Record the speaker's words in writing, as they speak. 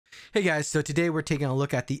Hey guys, so today we're taking a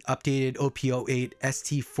look at the updated OP08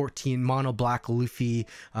 ST14 Mono Black Luffy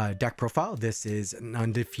deck profile. This is an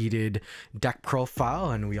undefeated deck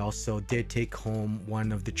profile, and we also did take home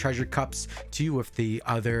one of the treasure cups too with the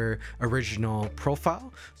other original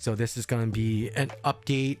profile. So this is going to be an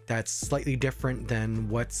update that's slightly different than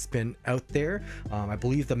what's been out there. I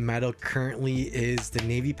believe the meta currently is the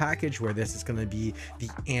Navy package, where this is going to be the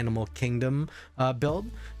Animal Kingdom build.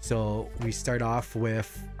 So we start off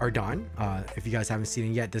with our Dawn. If you guys haven't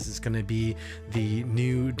seen it yet, this is going to be the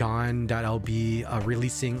new Dawn that I'll be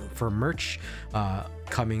releasing for merch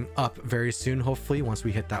coming up very soon. Hopefully once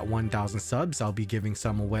we hit that 1,000 subs, I'll be giving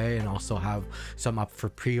some away and also have some up for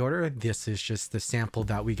pre-order. This is just the sample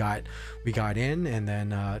that we got in, and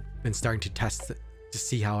then been starting to test to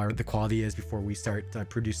see how the quality is before we start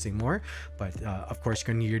producing more. But of course,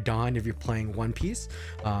 you're gonna need your Dawn if you're playing One Piece.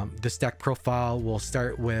 This deck profile will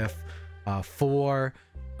start with 4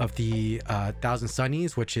 of the 1,000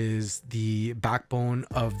 Sunnies, which is the backbone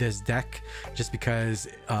of this deck, just because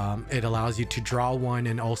it allows you to draw one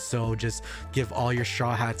and also just give all your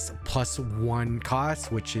Straw Hats +1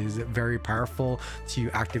 cost, which is very powerful to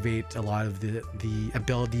activate a lot of the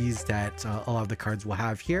abilities that a lot of the cards will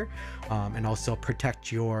have here, and also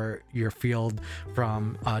protect your field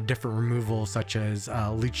from different removals such as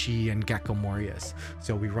Lucci and Gecko Morius.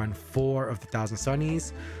 So we run 4 of the 1,000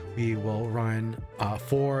 Sunnies. We will run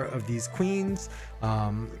 4 of these queens.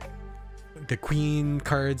 The queen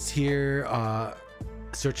cards here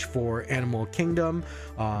search for Animal Kingdom.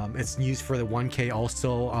 It's used for the 1K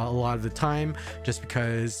also a lot of the time, just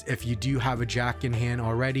because if you do have a Jack in hand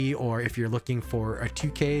already, or if you're looking for a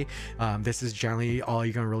 2K, this is generally all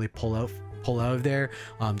you're gonna really pull out of there.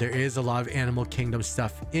 There is a lot of Animal Kingdom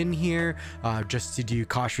stuff in here, just to do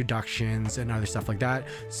cost reductions and other stuff like that.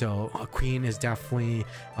 So a queen is definitely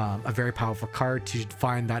a very powerful card to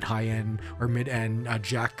find that high-end or mid-end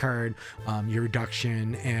Jack card, your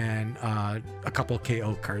reduction, and a couple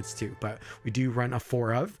KO cards too. But we do run a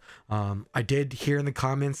 4 of. I did hear in the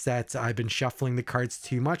comments that I've been shuffling the cards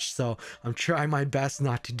too much, so I'm trying my best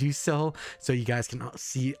not to do so you guys can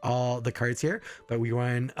see all the cards here. But we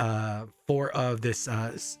run 4 of this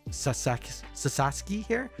Sasaki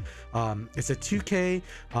here. It's a 2K.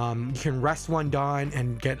 You can rest 1 Dawn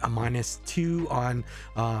and get a -2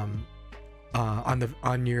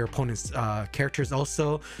 on your opponent's characters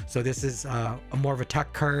also. So this is more of a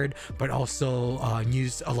tech card, but also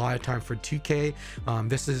used a lot of time for 2K.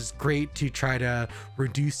 This is great to try to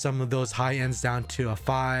reduce some of those high ends down to a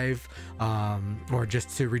 5, or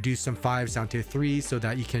just to reduce some 5s down to a 3, so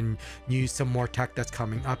that you can use some more tech that's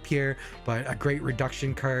coming up here. But a great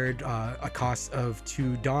reduction card, a cost of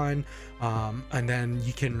 2 Dawn, and then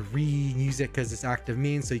you can reuse it because it's active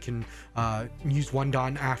main, so you can use 1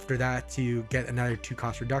 Dawn after that to get another 2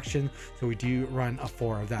 cost reduction. So we do run a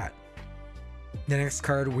 4 of that. The next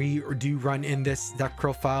card we do run in this deck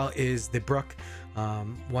profile is the Brook.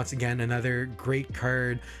 Once again, another great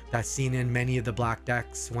card that's seen in many of the black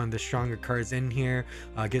decks. One of the stronger cards in here.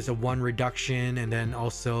 Gives a 1 reduction, and then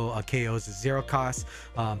also KOs a 0 cost.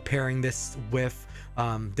 Pairing this with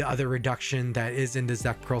the other reduction that is in this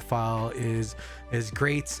deck profile is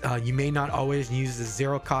great. You may not always use the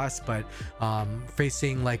 0 cost, but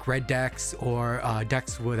facing like red decks or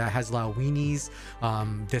decks that has a lot of weenies,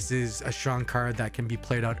 this is a strong card that can be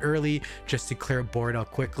played out early just to clear board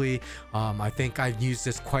out quickly. I think I've used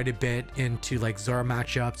this quite a bit into like Zora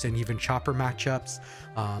matchups and even Chopper matchups.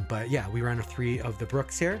 But yeah, we run a 3 of the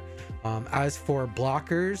Brooks here. As for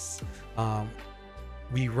blockers,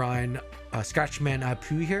 we run Scratchman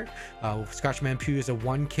Poo here. Scratchman Poo is a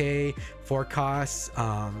 1K 4 cost.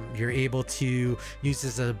 You're able to use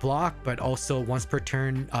this as a block, but also once per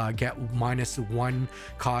turn get -1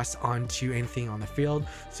 cost onto anything on the field.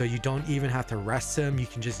 So you don't even have to rest him. You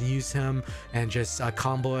can just use him and just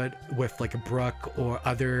combo it with like a Brook or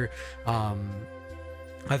other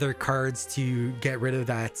cards to get rid of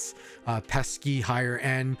that pesky higher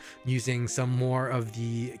end, using some more of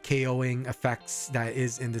the KOing effects that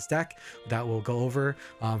is in this deck that we'll go over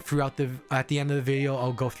throughout at the end of the video.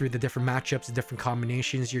 I'll go through the different matchups, the different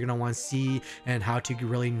combinations you're going to want to see, and how to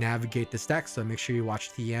really navigate this deck. So make sure you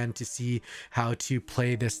watch the end to see how to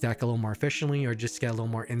play this deck a little more efficiently, or just get a little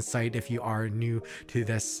more insight if you are new to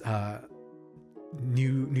this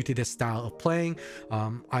new to this style of playing.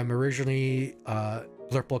 I'm originally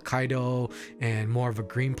Blurple Kaido and more of a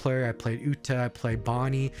green player. I played Uta, I played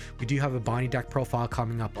Bonnie. We do have a Bonnie deck profile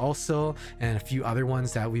coming up also, and a few other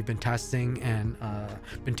ones that we've been testing and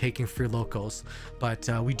been taking through locals. But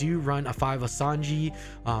we do run a 5 Asanji,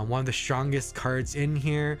 one of the strongest cards in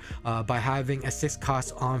here, by having a 6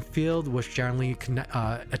 cost on field, which generally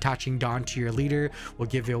attaching Dawn to your leader will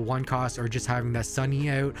give you a 1 cost, or just having that Sunny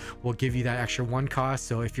out will give you that extra 1 cost.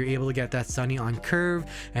 So if you're able to get that Sunny on curve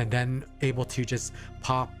and then able to just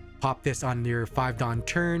pop this on your 5 Dawn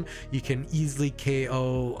turn, you can easily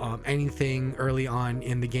KO anything early on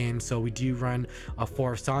in the game. So we do run a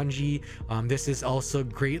 4 Sanji. This is also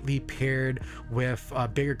greatly paired with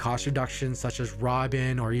bigger cost reductions such as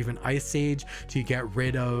Robin or even Ice Age to get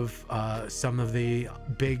rid of some of the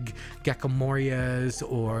big Gekomorias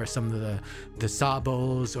or some of the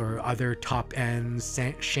Sabos or other top ends,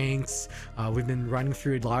 Shanks. We've been running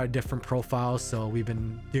through a lot of different profiles, so we've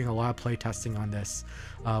been doing a lot of play testing on this.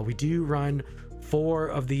 We do run 4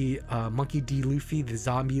 of the Monkey D Luffy, the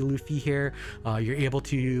zombie Luffy here. You're able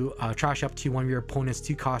to trash up to one of your opponent's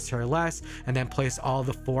 2 costs or less, and then place all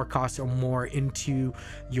the 4 costs or more into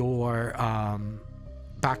your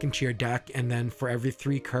back into your deck. And then for every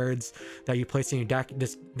 3 cards that you place in your deck,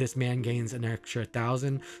 this man gains an extra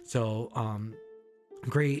 1,000. So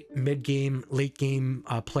great mid-game, late-game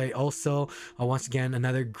play also. Once again,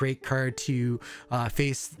 another great card to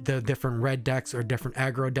face the different red decks or different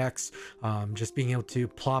aggro decks. Just being able to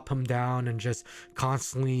plop him down and just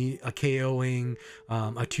constantly KOing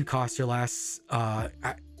a 2 cost or less,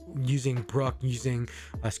 using Brook, using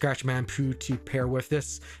Scratch Manpoo to pair with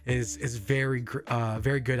this is very good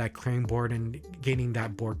at clearing board and gaining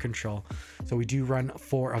that board control. So we do run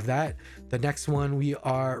 4 of that. The next one we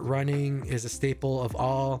are running is a staple of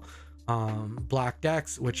all black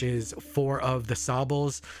decks, which is 4 of the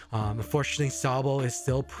Sabos. Unfortunately, Sabo is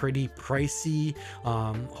still pretty pricey.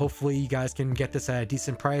 Hopefully you guys can get this at a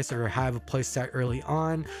decent price or have a play set early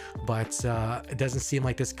on, but it doesn't seem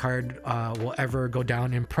like this card will ever go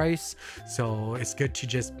down in price, so it's good to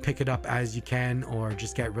just pick it up as you can or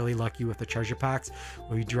just get really lucky with the treasure packs.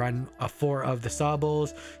 We run 4 of the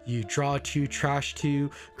Sabos. You draw 2, trash 2.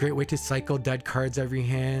 Great way to cycle dead cards every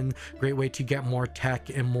hand. Great way to get more tech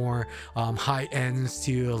and more high ends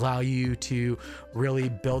to allow you to really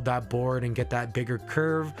build that board and get that bigger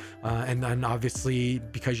curve, and then obviously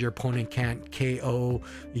because your opponent can't KO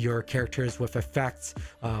your characters with effects,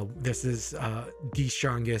 this is the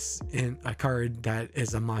strongest in a card that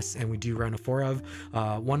is a must, and we do run a 4 of.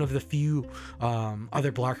 One of the few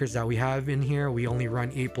other blockers that we have in here, we only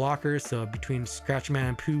run 8 blockers, so between Scratch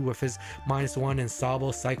Manpoo with his -1 and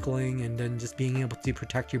Sabo cycling and then just being able to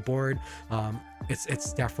protect your board,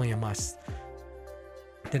 it's definitely a must.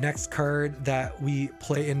 The next card that we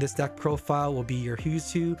play in this deck profile will be your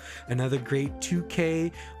Who's Who, another great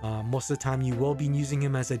 2K. Most of the time you will be using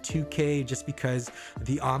him as a 2K just because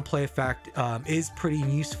the on-play effect is pretty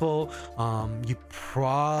useful. You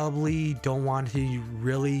probably don't want to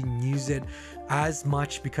really use it as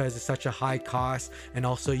much because it's such a high cost, and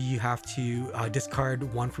also you have to discard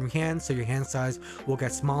 1 from hand, so your hand size will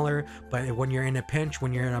get smaller. But when you're in a pinch,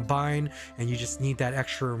 when you're in a bind and you just need that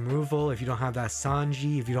extra removal, if you don't have that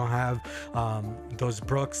Sanji, if you don't have those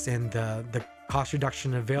Brooks and the cost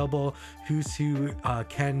reduction available, Who's Who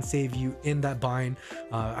can save you in that bind.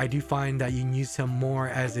 I do find that you can use him more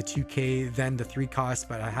as a 2K than the 3 cost,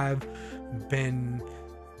 but I have been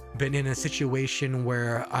in a situation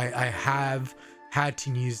where I have had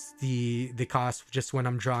to use the cost just when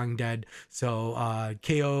I'm drawing dead. So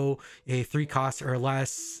KO a 3 cost or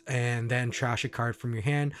less and then trash a card from your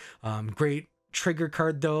hand. Great trigger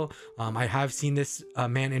card though. I have seen this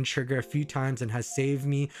man in trigger a few times and has saved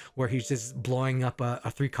me where he's just blowing up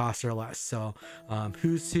a 3 cost or less. So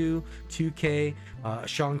Who's Who, 2K,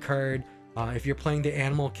 strong card. If you're playing the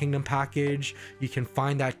Animal Kingdom package, you can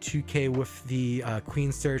find that 2K with the Queen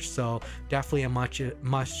Search, so definitely a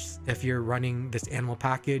must if you're running this animal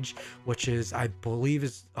package, which is, I believe,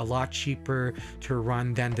 is a lot cheaper to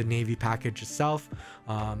run than the Navy package itself.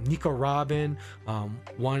 Nico Robin,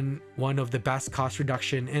 one of the best cost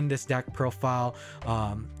reduction in this deck profile.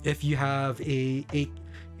 If you have a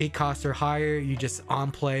 8 costs or higher, you just on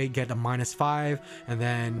play get a -5, and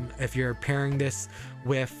then if you're pairing this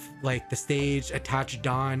with like the stage, attach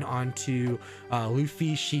Dawn onto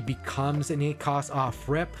Luffy, she becomes an 8 cost off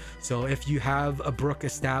rip. So if you have a Brook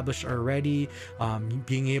established already,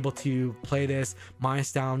 being able to play this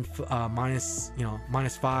 -5,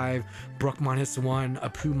 Brook -1, a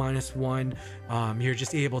Pooh -1, you're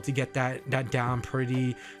just able to get that down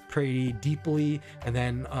pretty deeply, and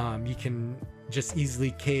then you can just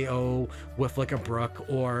easily KO with like a Brook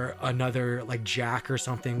or another like Jack or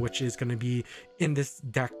something, which is going to be in this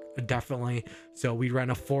deck definitely. So we ran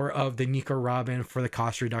a 4 of the Nico Robin for the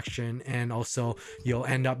cost reduction, and also you'll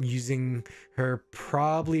end up using her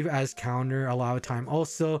probably as counter a lot of time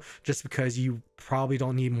also, just because you probably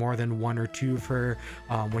don't need more than 1 or 2 of her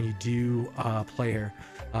when you do play her.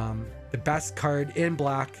 The best card in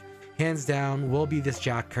black, hands down, will be this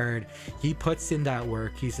Jack card. He puts in that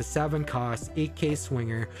work. He's a 7 cost 8k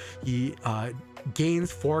swinger. He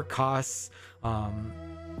gains 4 costs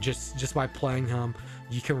just by playing him.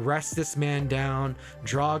 You can rest this man down,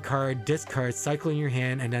 draw a card, discard, cycle in your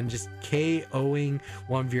hand, and then just KOing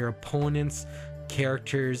one of your opponent's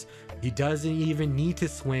characters. He doesn't even need to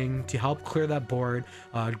swing to help clear that board.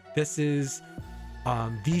 This is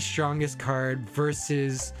the strongest card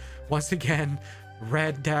versus, once again,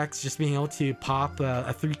 red decks just being able to pop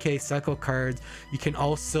a 3k cycle cards. You can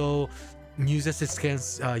also use this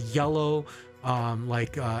against yellow,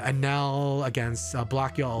 like Enel against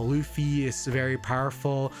black yellow Luffy is very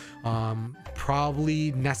powerful.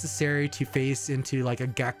 Probably necessary to face into like a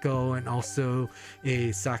Gecko, and also a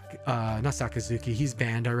not Sakazuki, he's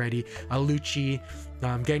banned already, a Lucci.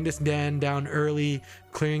 Getting this man down early,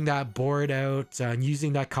 clearing that board out,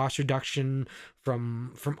 using that cost reduction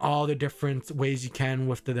from all the different ways you can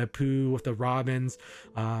with the Pooh, with the Robins.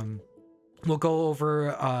 We'll go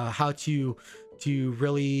over how to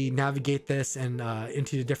really navigate this and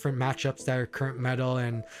into the different matchups that are current metal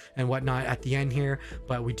and whatnot at the end here.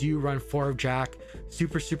 But we do run 4 of Jack,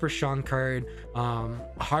 super strong card,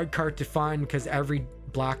 hard card to find because every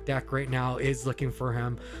black deck right now is looking for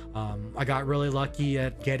him. I got really lucky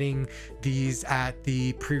at getting these at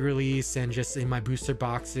the pre-release and just in my booster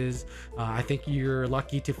boxes. I think you're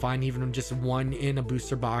lucky to find even just 1 in a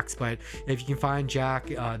booster box, but if you can find Jack,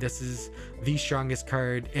 this is the strongest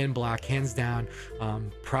card in black, hands down.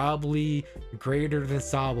 Probably greater than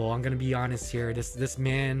Sabo. I'm gonna be honest here. This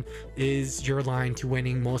man is your line to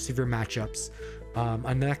winning most of your matchups.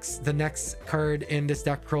 The next card in this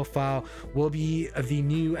deck profile will be the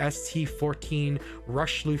new ST14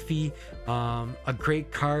 Rush Luffy. A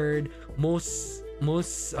great card.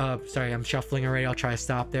 Sorry, I'm shuffling already, I'll try to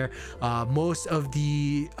stop there. Most of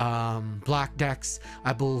the black decks,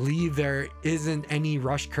 I believe there isn't any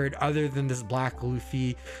rush card other than this black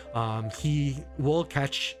Luffy. He will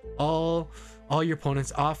catch all your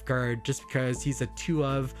opponents off guard just because he's a 2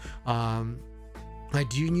 of. I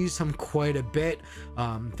do use him quite a bit.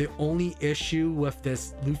 The only issue with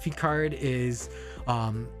this Luffy card is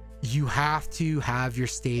you have to have your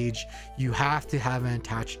stage, you have to have an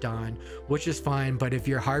attached on, which is fine. But if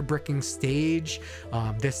you're hard bricking stage,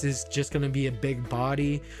 this is just going to be a big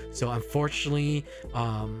body. So unfortunately,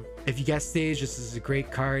 if you get stage, this is a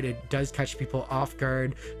great card. It does catch people off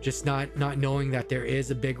guard, just not knowing that there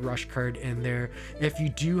is a big rush card in there. If you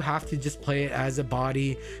do have to just play it as a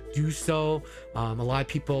body, do so. A lot of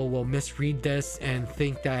people will misread this and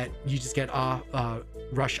think that you just get off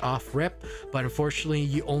rush off rip, but unfortunately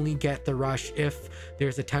you only get the rush if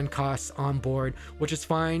there's a 10 cost on board, which is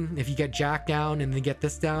fine. If you get Jack down and then get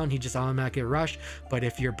this down, he just automatically rush. But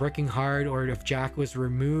if you're bricking hard, or if Jack was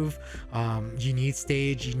removed, you need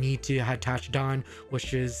stage, you need to attach on,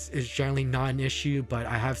 which is generally not an issue. But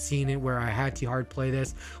I have seen it where I had to hard play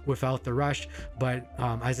this without the rush. But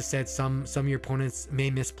as I said, some of your opponents may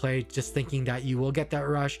misplay, just thinking that you will get that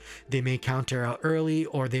rush. They may counter out early,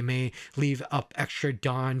 or they may leave up extra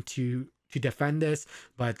Dawn to defend this.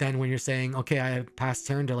 But then when you're saying, okay, I passed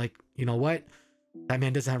turn, to like, you know what, that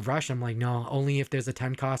man doesn't have rush, I'm like, no, only if there's a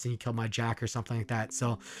 10 cost and you kill my Jack or something like that.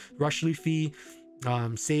 So Rush Luffy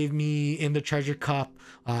saved me in the treasure cup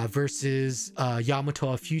versus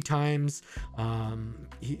Yamato a few times.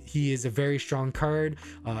 He is a very strong card.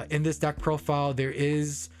 In this deck profile, there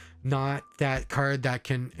is not that card that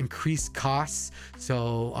can increase costs,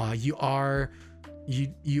 so you are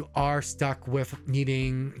stuck with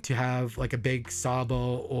needing to have like a big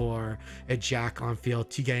Sabo or a Jack on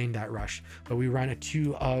field to getting that rush. But we run a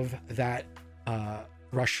 2 of that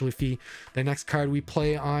Rush Luffy. The next card we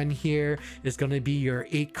play on here is going to be your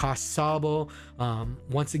 8 cost Sabo.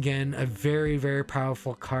 Once again, a very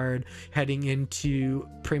powerful card heading into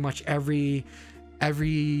pretty much every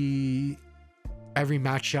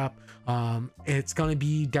matchup. It's gonna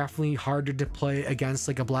be definitely harder to play against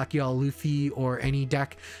like a Black Yellow Luffy or any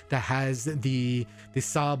deck that has the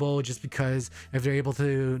Sabo, just because if they're able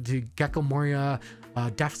to Gecko Moria,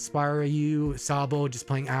 Death Spiral you, Sabo, just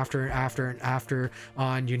playing after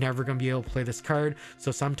on, you're never gonna be able to play this card.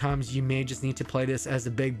 So sometimes you may just need to play this as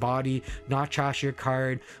a big body, not trash your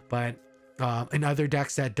card. But in other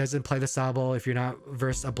decks that doesn't play the Sabo, if you're not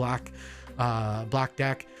versus a black black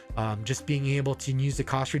deck. Just being able to use the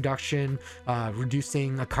cost reduction,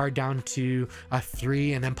 reducing a card down to a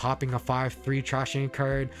 3 and then popping a 5/3 trashing a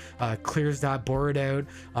card, clears that board out,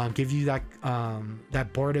 gives you that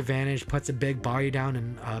that board advantage, puts a big body down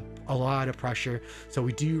and a lot of pressure. So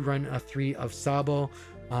we do run a 3 of Sabo.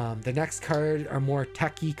 The next card are more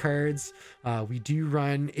techie cards. We do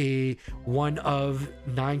run a 1 of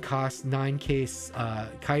 9 cost 9 case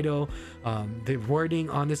Kaido. The wording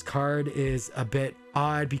on this card is a bit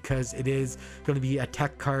odd because it is going to be a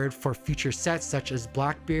tech card for future sets such as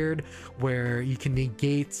Blackbeard, where you can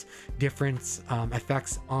negate different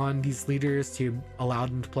effects on these leaders to allow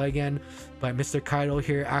them to play again. But Mr. Kaido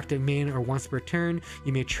here, active main or once per turn,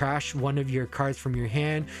 you may trash one of your cards from your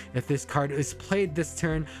hand. If this card is played this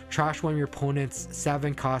turn, trash one of your opponent's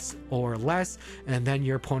 7 costs or less, and then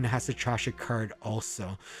your opponent has to trash a card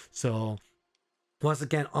also. So once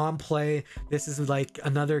again, on play, this is like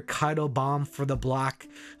another Kaido bomb for the black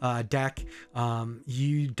deck.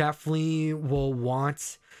 You definitely will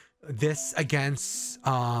want this against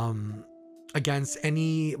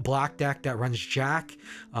any black deck that runs Jack.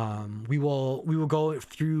 We will go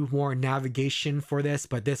through more navigation for this,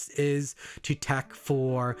 but this is to tech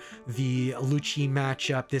for the Lucci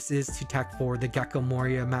matchup. This is to tech for the Gecko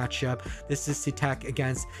Moria matchup. This is to tech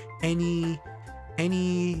against any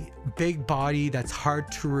big body that's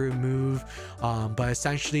hard to remove, but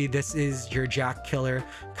essentially this is your Jack killer.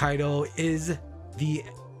 Kaido is the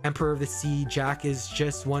Emperor of the Sea. Jack is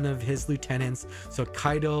just one of his lieutenants. So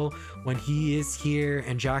Kaido, when he is here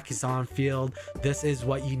and Jack is on field, this is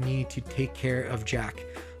what you need to take care of Jack.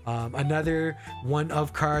 Another 1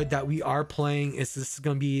 of card that we are playing is this is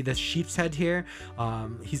going to be the Sheep's Head here.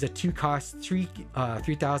 He's a 2 cost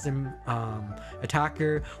 3000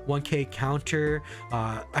 attacker, 1k counter.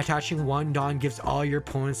 Attaching 1 Dawn gives all your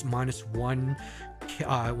opponents -1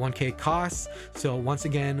 1k cost. So once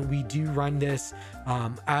again, we do run this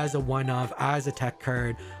as a 1 of, as a tech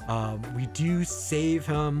card. We do save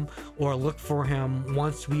him or look for him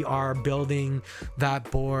once we are building that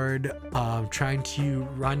board, trying to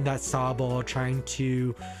run that Sabo, trying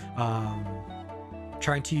to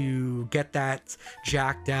get that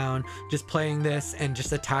Jack down. Just playing this and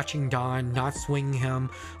just attaching Dawn, not swinging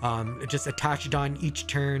him, just attach Dawn each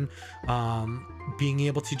turn, being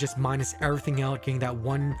able to just minus everything out. Getting that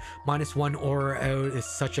 -1 aura out is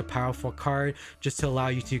such a powerful card, just to allow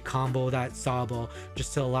you to combo that Sabo,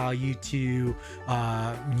 just to allow you to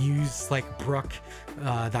use like Brook,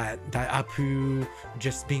 that Apu,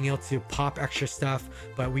 just being able to pop extra stuff.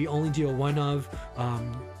 But we only do a 1 of.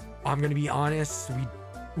 I'm gonna be honest,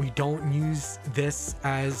 we don't use this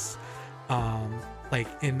as like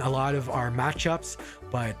in a lot of our matchups,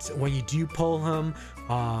 but when you do pull him,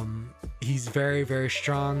 he's very, very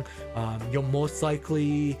strong. You'll most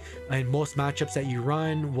likely, in most matchups that you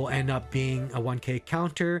run, will end up being a 1k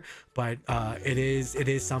counter, but it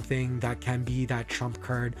is something that can be that trump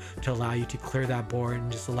card to allow you to clear that board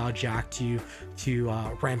and just allow Jack to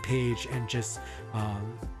rampage and just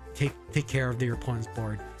take care of your opponent's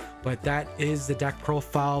board. But that is the deck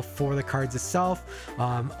profile for the cards itself.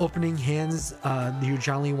 Opening hands you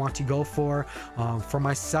generally want to go for. For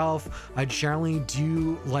myself, I generally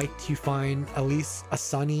do like to find at least a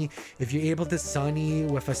Sunny. If you're able to Sunny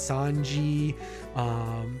with a Sanji,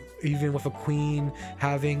 even with a Queen,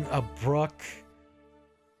 having a Brook,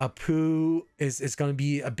 a Pooh is going to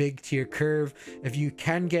be a big tier curve. If you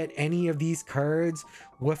can get any of these cards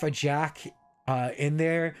with a Jack in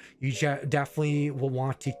there, you definitely will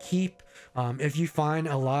want to keep. If you find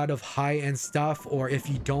a lot of high-end stuff, or if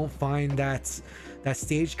you don't find that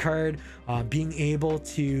stage card, being able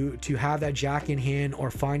to have that Jack in hand or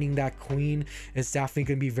finding that Queen is definitely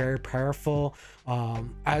going to be very powerful.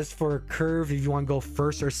 As for curve, if you want to go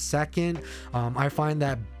first or second, I find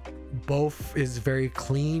that both is very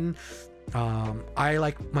clean. I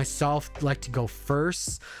like to go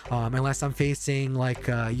first, unless I'm facing like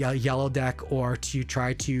a yellow deck or to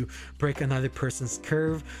try to break another person's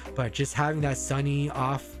curve. But just having that Sunny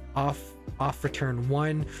off for turn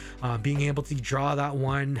 1, being able to draw that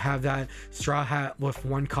 1, have that Straw Hat with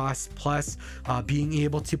 1 cost plus, being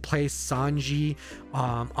able to play Sanji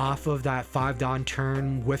off of that 5 Dawn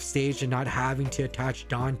turn with stage and not having to attach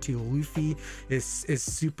Dawn to Luffy is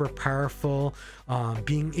super powerful.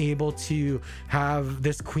 Being able to have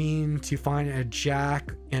this Queen to find a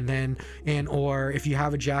Jack, or if you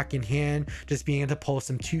have a Jack in hand, just being able to pull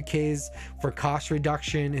some 2Ks for cost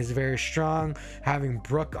reduction is very strong. Having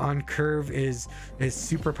Brook on curve is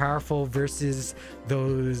super powerful versus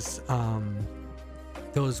those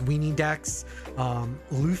those weenie decks.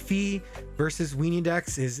 Luffy versus weenie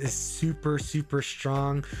decks is super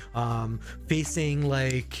strong. Facing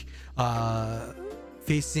like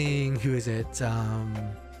facing, who is it,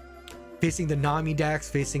 facing the Nami decks,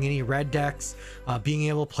 facing any red decks, being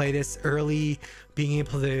able to play this early, being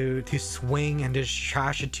able to swing and just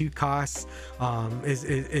trash a 2 costs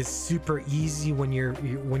is super easy when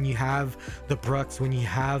you have the Brooks, when you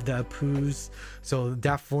have the Apus. So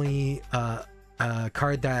definitely a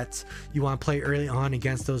card that you want to play early on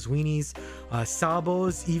against those weenies.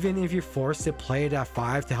 Sabos, even if you're forced to play it at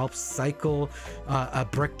 5 to help cycle a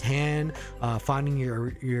bricked hand, finding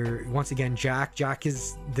your once again Jack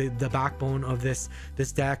is the backbone of this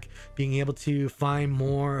deck. Being able to find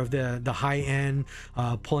more of the high end,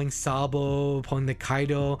 pulling Sabo, pulling the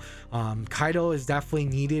Kaido. Kaido is definitely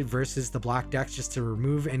needed versus the black decks just to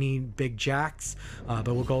remove any big jacks, but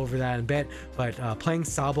we'll go over that in a bit. But playing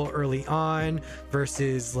Sabo early on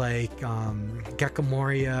versus like Gecko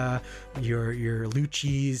Moria, your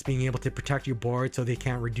Lucci's, being able to protect your board so they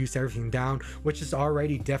can't reduce everything down, which is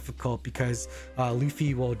already difficult because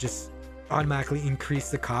Luffy will just automatically increase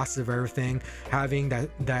the cost of everything. Having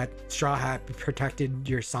that straw hat protected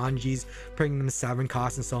your Sanjis, bringing them to 7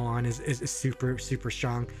 costs and so on is super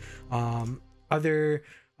strong.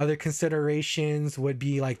 Other considerations would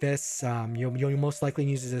be like this. You'll most likely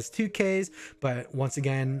use it as 2Ks, but once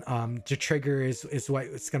again, the trigger is what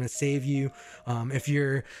it's going to save you. If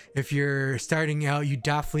you're starting out, you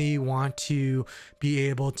definitely want to be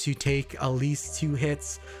able to take at least 2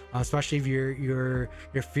 hits, especially if your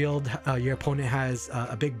field, your opponent has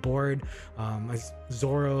a big board, as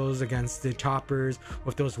Zoros against the choppers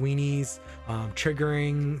with those weenies.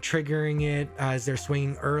 Triggering it as they're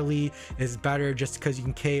swinging early is better, just because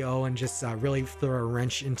you can KO and just really throw a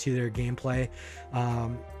wrench into their gameplay.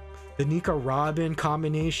 The Nika Robin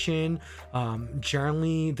combination,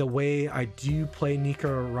 generally the way I do play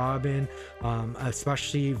Nika Robin,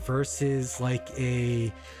 especially versus like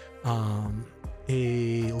a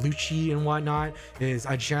Lucci and whatnot, is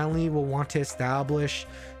I generally will want to establish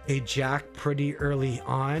a Jack pretty early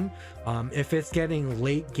on. If it's getting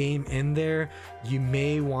late game in there, you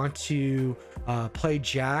may want to play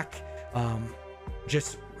Jack.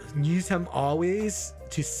 Just use him always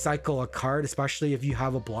to cycle a card, especially if you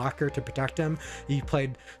have a blocker to protect him. You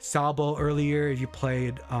played Sabo earlier, if you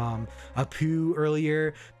played Apu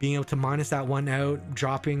earlier, being able to minus that 1 out,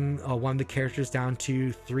 dropping one of the characters down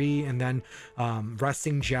to 3, and then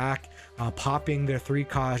resting Jack, popping their 3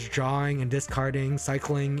 cost, drawing and discarding,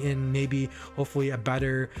 cycling in maybe hopefully a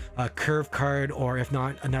better curve card, or if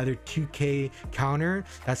not another 2k counter.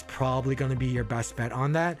 That's probably going to be your best bet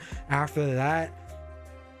on that. After that,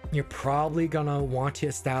 you're probably gonna want to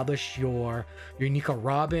establish your Nika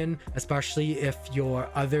Robin, especially if your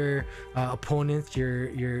other opponents,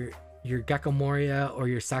 your Gecko Moria or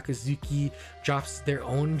your Sakazuki, drops their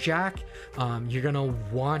own Jack. You're gonna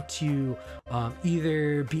want to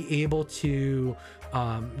either be able to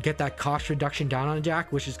get that cost reduction down on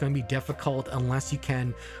Jack, which is going to be difficult unless you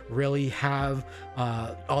can really have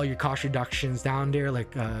all your cost reductions down there,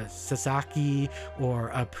 like Sasaki or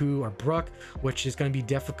Apu or Brook, which is going to be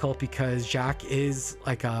difficult because Jack is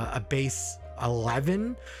like a base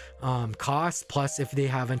 11 cost, plus if they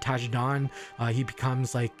have Antajidon, he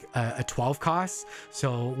becomes like a 12 cost.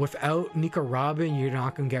 So without Nika Robin, you're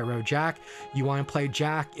not gonna get rid of Jack. You want to play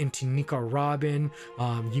Jack into Nika Robin.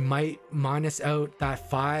 You might minus out that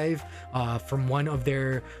 5 from one of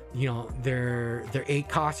their their 8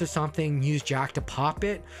 costs or something, use Jack to pop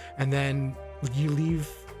it, and then you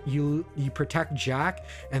protect Jack.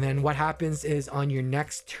 And then what happens is on your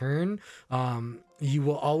next turn, you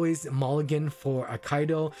will always mulligan for a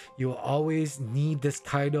Kaido. You will always need this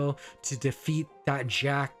Kaido to defeat that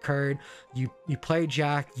Jack card. You play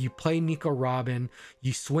Jack, you play Nika Robin,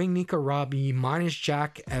 you swing Nika Robin, you minus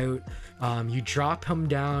Jack out, you drop him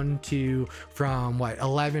down to from what,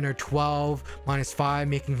 11 or 12 minus 5,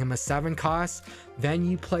 making him a 7 cost. Then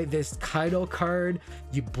you play this Kaido card,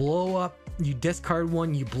 you blow up, you discard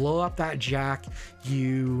 1, you blow up that Jack,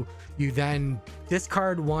 you then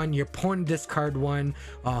discard 1, your opponent discard 1.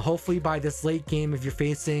 Hopefully by this late game, if you're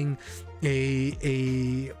facing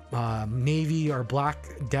a navy or black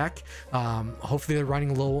deck, hopefully they're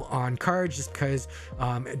running low on cards, just because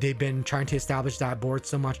they've been trying to establish that board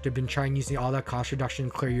so much. They've been trying using all that cost reduction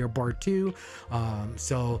to clear your board too.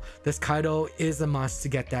 So this Kaido is a must to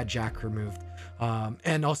get that Jack removed.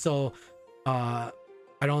 And also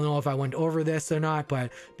I don't know if I went over this or not,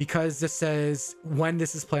 but because this says when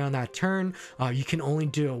this is played on that turn, you can only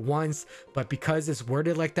do it once. But because it's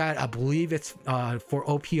worded like that, I believe it's for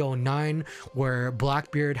OP09, where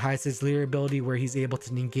Blackbeard has his leader ability where he's able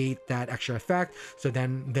to negate that extra effect. So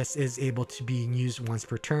then this is able to be used once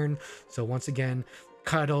per turn. So once again,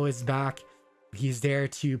 Kaido is back. He's there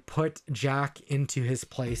to put Jack into his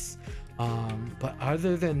place. But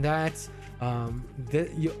other than that,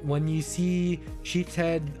 when you see Sheep's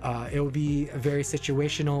Head, it will be very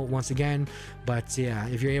situational once again. But yeah,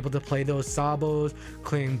 if you're able to play those Sabos,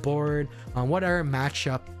 clearing board, what other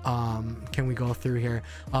matchup can we go through here?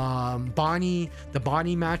 Bonnie, the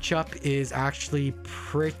Bonnie matchup is actually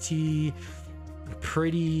pretty,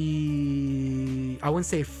 I wouldn't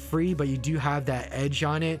say free, but you do have that edge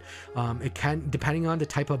on it. It can, depending on the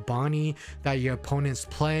type of Bonnie that your opponent's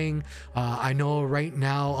playing. I know right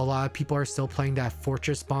now a lot of people are still playing that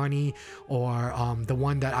Fortress Bonnie, or the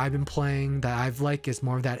one that I've been playing that I've liked is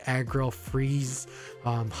more of that aggro freeze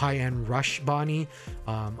high-end rush Bonnie.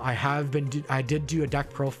 I did do a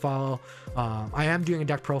deck profile. I am doing a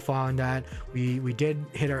deck profile on that. We did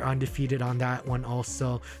hit our undefeated on that one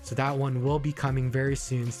also, so that one will be coming very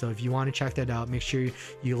soon. So if you want to check that out, make sure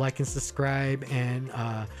you like and subscribe and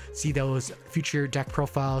see those future deck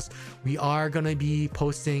profiles. We are going to be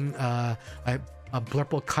posting a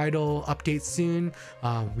Blurple Kaido update soon.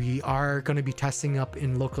 We are going to be testing up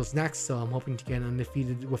in locals next, so I'm hoping to get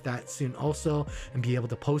undefeated with that soon also and be able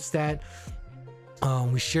to post that.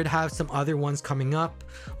 We should have some other ones coming up,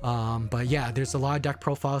 but yeah, there's a lot of deck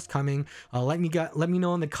profiles coming. Let me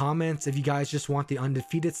know in the comments if you guys just want the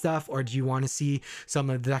undefeated stuff, or do you want to see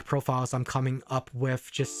some of the deck profiles I'm coming up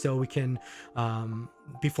with, just so we can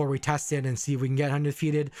before we test it and see if we can get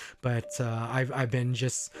undefeated. But I've been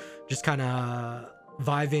just kind of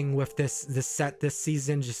vibing with this set this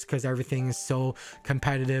season, just because everything is so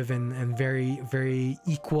competitive and very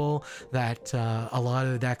equal, that a lot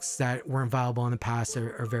of the decks that weren't viable in the past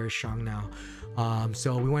are very strong now.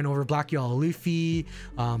 So we went over Black Yellow Luffy.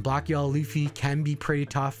 Black Yellow Luffy can be pretty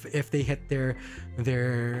tough if they hit their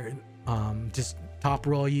just top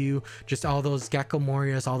roll you, just all those Gecko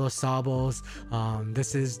Morias, all those Sabos.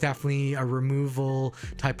 This is definitely a removal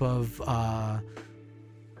type of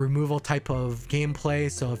gameplay.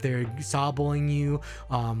 So if they're saboing you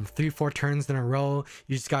 3-4 turns in a row,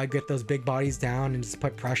 you just gotta get those big bodies down and just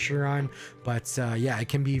put pressure on. But yeah, it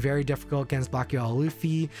can be very difficult against Black Yellow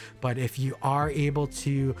Luffy, but if you are able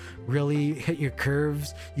to really hit your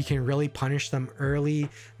curves, you can really punish them early.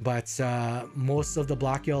 But most of the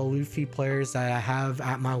Black Yellow Luffy players that I have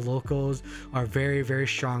at my locals are very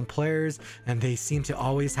strong players, and they seem to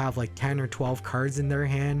always have like 10 or 12 cards in their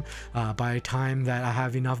hand by the time that I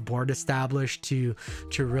have enough board established to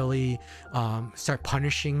really start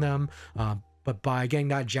punishing them. But by getting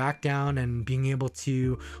that Jack down and being able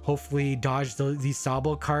to hopefully dodge these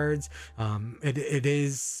Sabo cards, it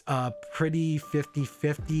is pretty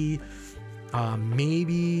 50-50.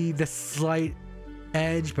 Maybe the slight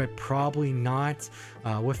edge, but probably not.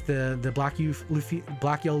 With the Black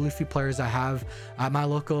Yellow Luffy players I have at my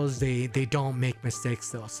locals, they don't make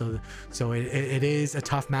mistakes though. So it is a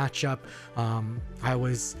tough matchup.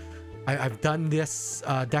 I've done this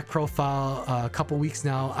deck profile a couple weeks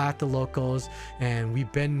now at the locals, and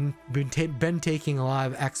we've been taking a lot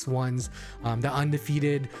of X1s. The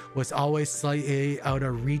undefeated was always slightly out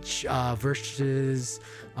of reach versus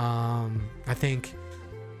I think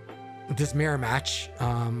this mirror match.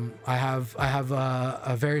 I have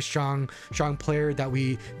a very strong player that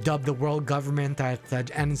we dub the world government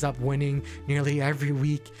that ends up winning nearly every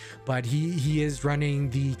week, but he is running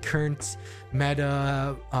the current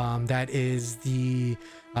meta that is the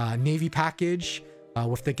Navy package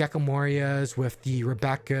with the Gecko Morias, with the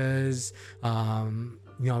Rebecca's,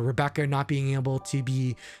 Rebecca not being able to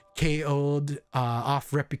be KO'd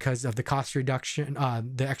off rip because of the cost reduction,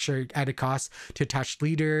 the extra added cost to attach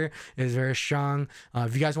leader is very strong.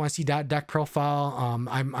 If you guys want to see that deck profile,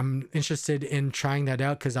 I'm interested in trying that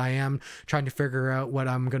out, because I am trying to figure out what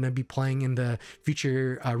I'm going to be playing in the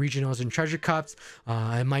future regionals and treasure cups.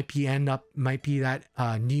 It might be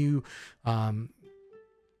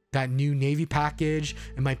that new Navy package.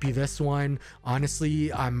 It might be this one.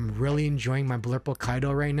 Honestly, I'm really enjoying my Blurple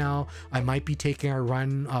Kaido right now. I might be taking a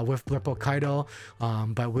run with Blurple Kaido,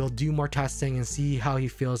 but we'll do more testing and see how he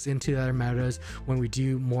feels into the other metas when we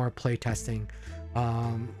do more play testing.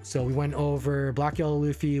 So we went over Black Yellow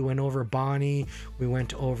Luffy, went over Bonnie, we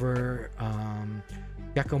went over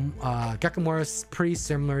Gekamura is pretty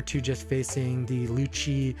similar to just facing the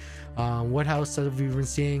Lucci Woodhouse that we've been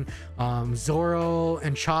seeing. Zoro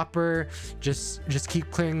and Chopper just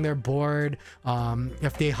keep clearing their board.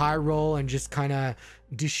 If they high roll and just kind of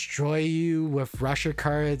destroy you with rusher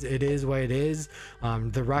cards, it is what it is.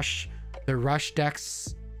 The rush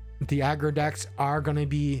decks, the aggro decks are gonna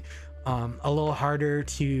be a little harder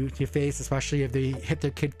to face, especially if they hit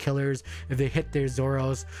their kid killers, if they hit their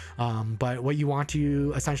Zoros. But what you want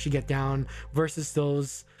to essentially get down versus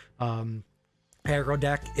those aggro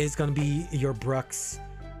deck is going to be your Brooks,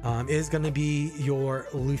 is going to be your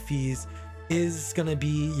Luffy's, is going to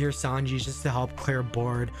be your Sanji's, just to help clear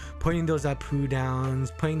board, putting those Apu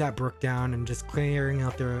downs, putting that Brook down, and just clearing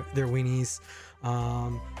out their weenies.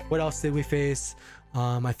 What else did we face?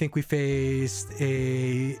 I think we faced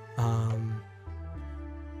a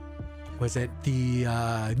was it the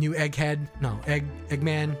new Egghead? No,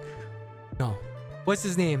 Eggman. No, what's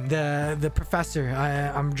his name? The professor.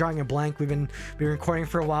 I'm drawing a blank. We've been recording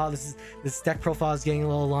for a while. This deck profile is getting a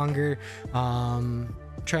little longer.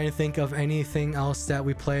 Trying to think of anything else that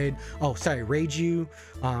we played. Oh, sorry, Reiju.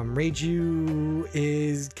 Reiju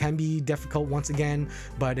can be difficult once again,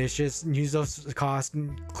 but it's just use those costs,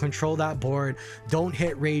 control that board, don't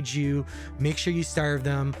hit Reiju, make sure you starve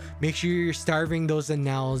them, make sure you're starving those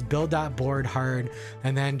Anels, build that board hard,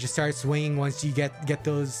 and then just start swinging once you get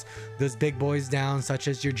those big boys down, such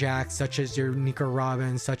as your Jacks, such as your Nico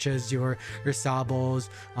Robins, such as your Sabos.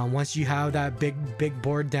 Once you have that big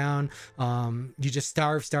board down, you just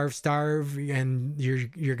starve, and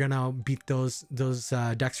you're gonna beat those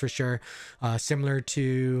decks for sure. Similar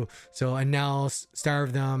to Anel,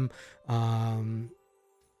 starve them.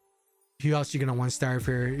 Who else you're gonna want to starve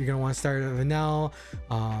here? You're gonna want to starve Anel.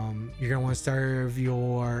 You're gonna want to starve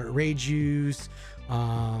your Reijus.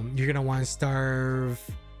 You're gonna want to starve.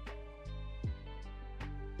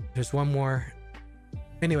 There's one more.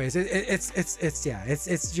 Anyways,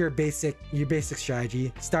 it's your basic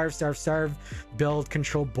strategy. Starve, build,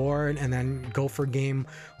 control board, and then go for game,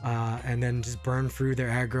 and then just burn through their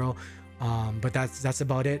aggro. But that's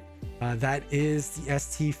about it. That is the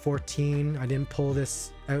ST14. I didn't pull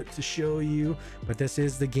this out to show you, but this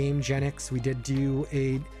is the game Genix. We did do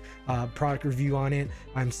a product review on it.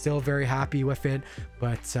 I'm still very happy with it.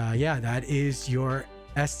 But yeah, that is your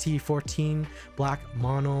ST14 Black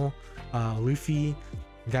Mono Luffy.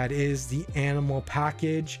 That is the animal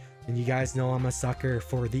package, and you guys know I'm a sucker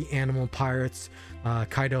for the animal pirates.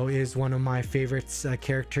 Kaido is one of my favorites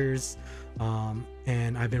characters,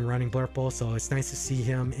 and I've been running Blurple, so it's nice to see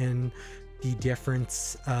him in the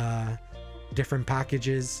different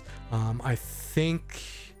packages. I think,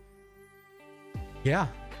 yeah,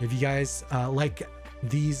 if you guys like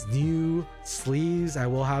these new sleeves, I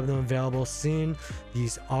will have them available soon.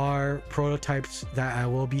 These are prototypes that I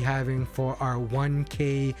will be having for our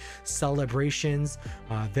 1K celebrations.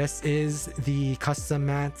 This is the custom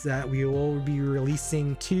mats that we will be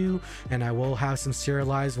releasing too, and I will have some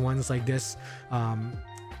serialized ones like this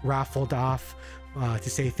raffled off to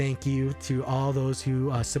say thank you to all those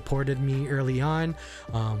who supported me early on.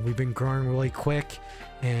 We've been growing really quick,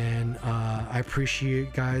 and I appreciate you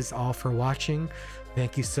guys all for watching.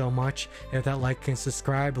 Thank you so much. Hit that like and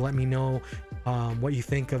subscribe. Let me know what you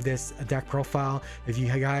think of this deck profile. If you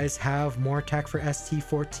guys have more tech for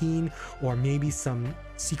ST14, or maybe some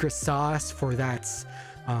secret sauce for that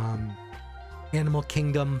Animal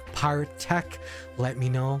Kingdom pirate tech, let me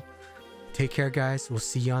know. Take care, guys. We'll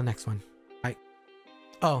see you on the next one. Bye.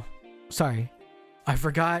 Oh, sorry, I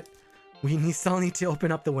forgot. We still need to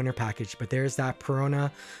open up the winter package, but there's that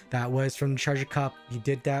Perona that was from the Treasure Cup. We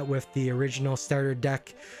did that with the original starter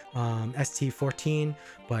deck, ST14,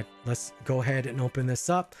 but let's go ahead and open this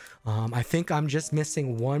up. I think I'm just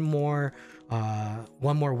missing one more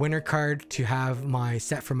winter card to have my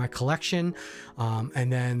set for my collection,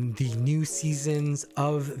 and then the new seasons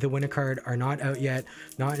of the winter card are not out yet,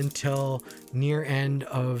 not until mid end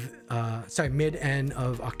of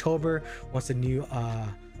October,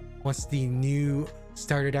 once the new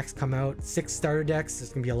starter decks come out. 6 starter decks.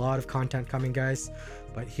 There's gonna be a lot of content coming, guys.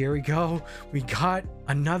 But here we go. We got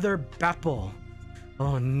another Beppel.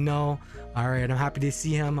 Oh no. All right, I'm happy to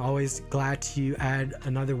see him. Always glad to add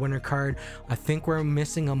another winter card. I think we're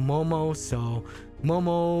missing a Momo, so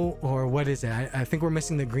Momo, or what is it? I think we're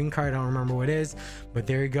missing the green card. I don't remember what it is, but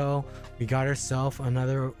there you go. We got ourselves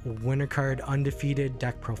another winter card undefeated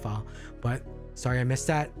deck profile. But sorry I missed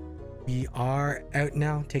that. We are out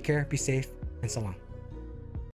now. Take care, be safe, and so long.